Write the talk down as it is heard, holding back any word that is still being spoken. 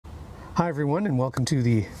Hi everyone, and welcome to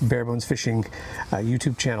the Barebones Fishing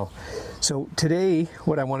YouTube channel. So today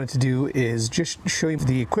what I wanted to do is just show you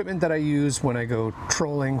the equipment that I use when I go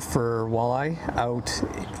trolling for walleye out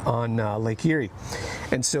on Lake Erie.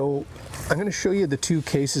 And so I'm going to show you the two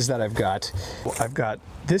cases that I've got. I've got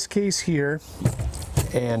this case here,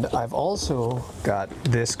 and I've also got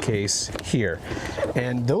this case here.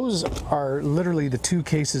 And those are literally the two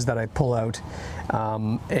cases that I pull out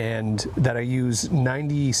and that I use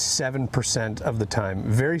 97% of the time.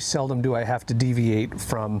 Very seldom do I have to deviate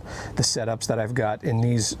from the setups that I've got in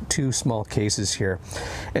these two small cases here.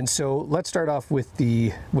 And so let's start off with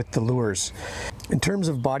the lures. In terms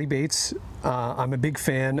of body baits, I'm a big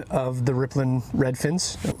fan of the Rippling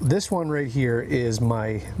redfins. This one right here is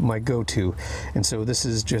my go-to, and so this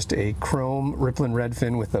is just a chrome Rippling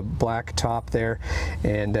redfin with a black top there.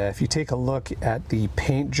 And if you take a look at the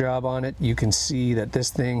paint job on it, you can see that this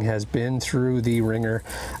thing has been through the ringer,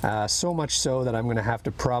 so much so that I'm going to have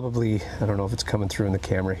to probably, I don't know if it's coming through in the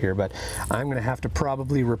camera here, but I'm going to have to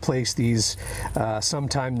probably replace these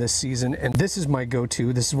sometime this season. And this is my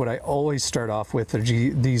go-to. This is what I always start off with,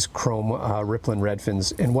 these chrome Rippling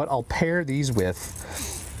redfins. And what I'll pair these with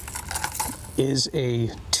is a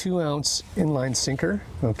 2-ounce inline sinker.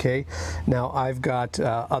 Okay, now I've got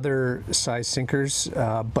other size sinkers,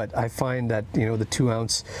 but I find that, you know, the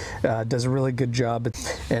 2-ounce does a really good job.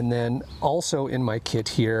 And then also in my kit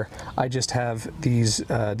here, I just have these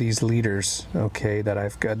leaders, okay, that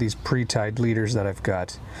I've got, these pre-tied leaders that I've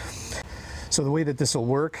got. So the way that this will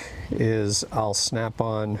work is I'll snap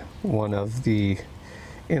on one of the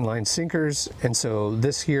inline sinkers, and so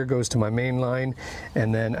this here goes to my main line,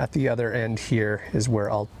 and then at the other end here is where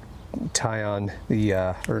I'll tie on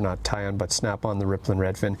the or not tie on, but snap on the Rippling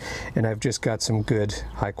redfin. And I've just got some good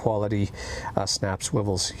high quality snap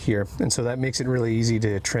swivels here, and so that makes it really easy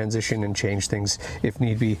to transition and change things if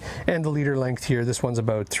need be. And the leader length here, this one's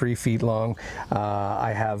about 3 feet long.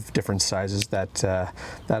 I have different sizes that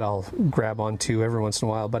I'll grab onto every once in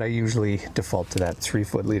a while, but I usually default to that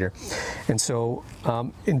 3-foot leader. And so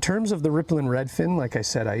in terms of the Rippling redfin, like I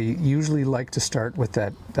said, I usually like to start with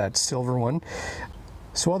that silver one.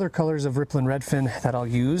 So other colors of Rippling redfin that I'll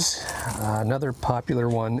use, another popular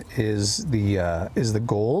one is the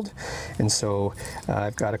gold, and so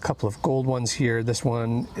I've got a couple of gold ones here. This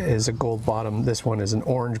one is a gold bottom, this one is an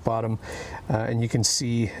orange bottom, and you can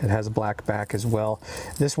see it has a black back as well.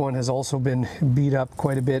 This one has also been beat up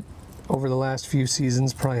quite a bit over the last few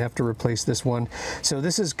seasons. Probably have to replace this one. So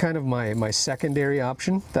this is kind of my secondary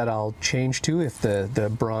option that I'll change to if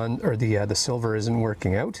the bronze or the silver isn't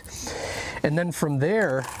working out. And then from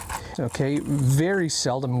there, okay, very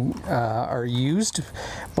seldom are used,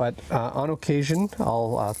 but on occasion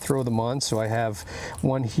I'll throw them on. So I have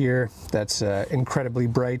one here that's incredibly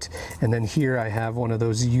bright, and then here I have one of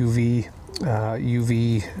those UV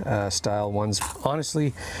style ones.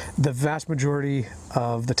 Honestly, the vast majority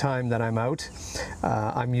of the time that I'm out,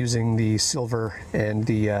 I'm using the silver and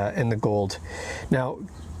the gold. Now,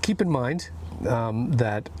 keep in mind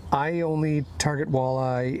that I only target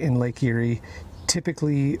walleye in Lake Erie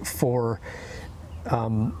typically for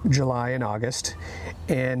July and August,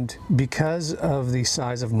 and because of the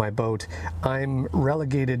size of my boat, I'm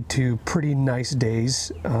relegated to pretty nice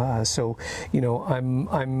days. So, you know,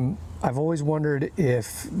 I've always wondered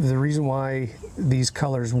if the reason why these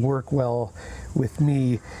colors work well with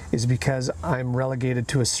me is because I'm relegated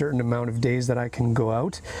to a certain amount of days that I can go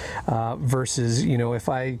out, versus, you know, if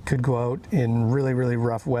I could go out in really, really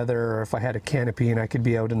rough weather, or if I had a canopy and I could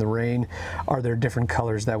be out in the rain, are there different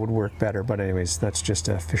colors that would work better? But anyways, that's just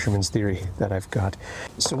a fisherman's theory that I've got.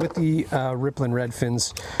 So with the Rippling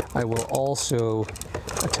redfins, I will also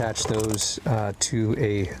attach those to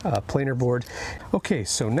a planer board. Okay,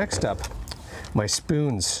 so next up, my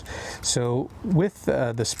spoons. So with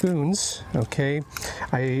the spoons, okay,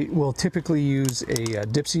 I will typically use a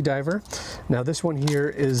dipsy diver. Now this one here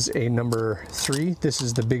is a number 3. This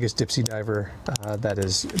is the biggest dipsy diver that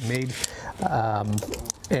is made,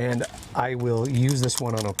 and I will use this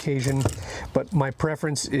one on occasion, but my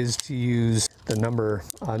preference is to use the number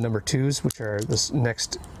 2s, which are this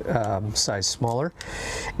next size smaller.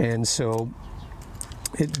 And so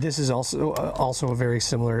this is also a very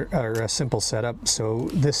similar or a simple setup. So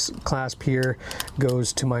this clasp here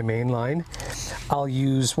goes to my main line. I'll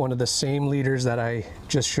use one of the same leaders that I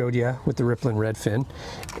just showed you with the Rippling redfin,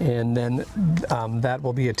 and then that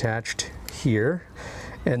will be attached here.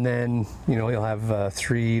 And then, you know, you'll have a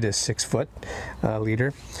 3 to 6 foot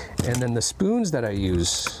leader. And then the spoons that I use.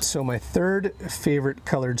 So my third favorite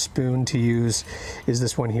colored spoon to use is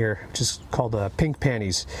this one here, which is called Pink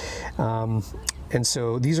Panties. And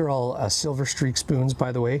so these are all Silver Streak spoons,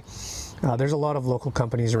 by the way. There's a lot of local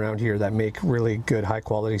companies around here that make really good high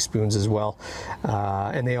quality spoons as well,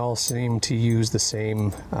 and they all seem to use the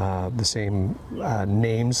same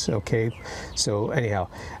names. Okay, so anyhow,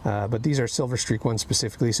 but these are Silver Streak ones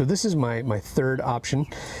specifically. So this is my third option.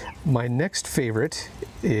 My next favorite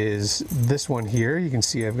is this one here. You can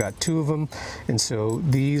see I've got two of them, and so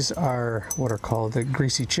these are what are called the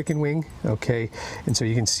greasy chicken wing. Okay, and so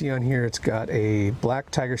you can see on here it's got a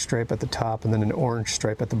black tiger stripe at the top and then an orange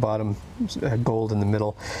stripe at the bottom, gold in the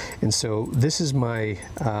middle. And so this is my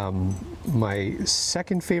my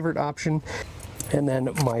second favorite option. And then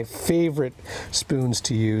my favorite spoons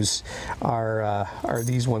to use are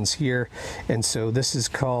these ones here. And so this is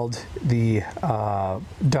called the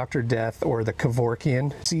Dr. Death, or the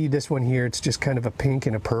Kevorkian. See this one here, it's just kind of a pink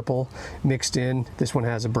and a purple mixed in. This one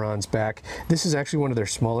has a bronze back. This is actually one of their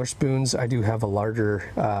smaller spoons. I do have a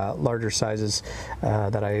larger sizes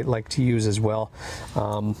that I like to use as well.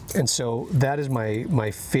 And so that is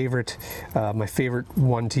my favorite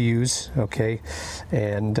one to use. Okay,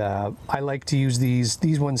 and I like to use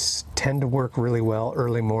these ones tend to work really well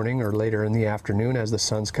early morning or later in the afternoon as the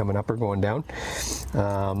sun's coming up or going down,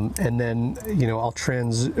 and then I'll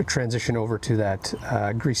transition over to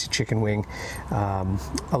that greasy chicken wing a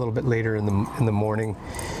little bit later in the morning.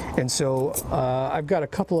 And so I've got a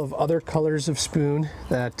couple of other colors of spoon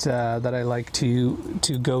that I like to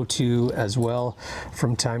go to as well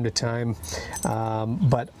from time to time,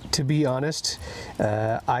 but to be honest,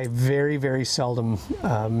 I very seldom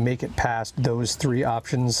make it past those three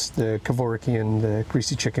options: the Kevorkian, the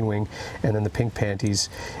greasy chicken wing, and then the pink panties.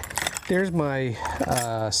 There's my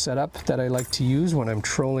setup that I like to use when I'm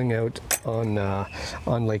trolling out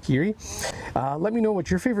on Lake Erie. Let me know what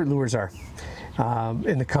your favorite lures are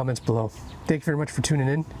in the comments below. Thank you very much for tuning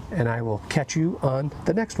in, and I will catch you on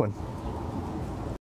the next one.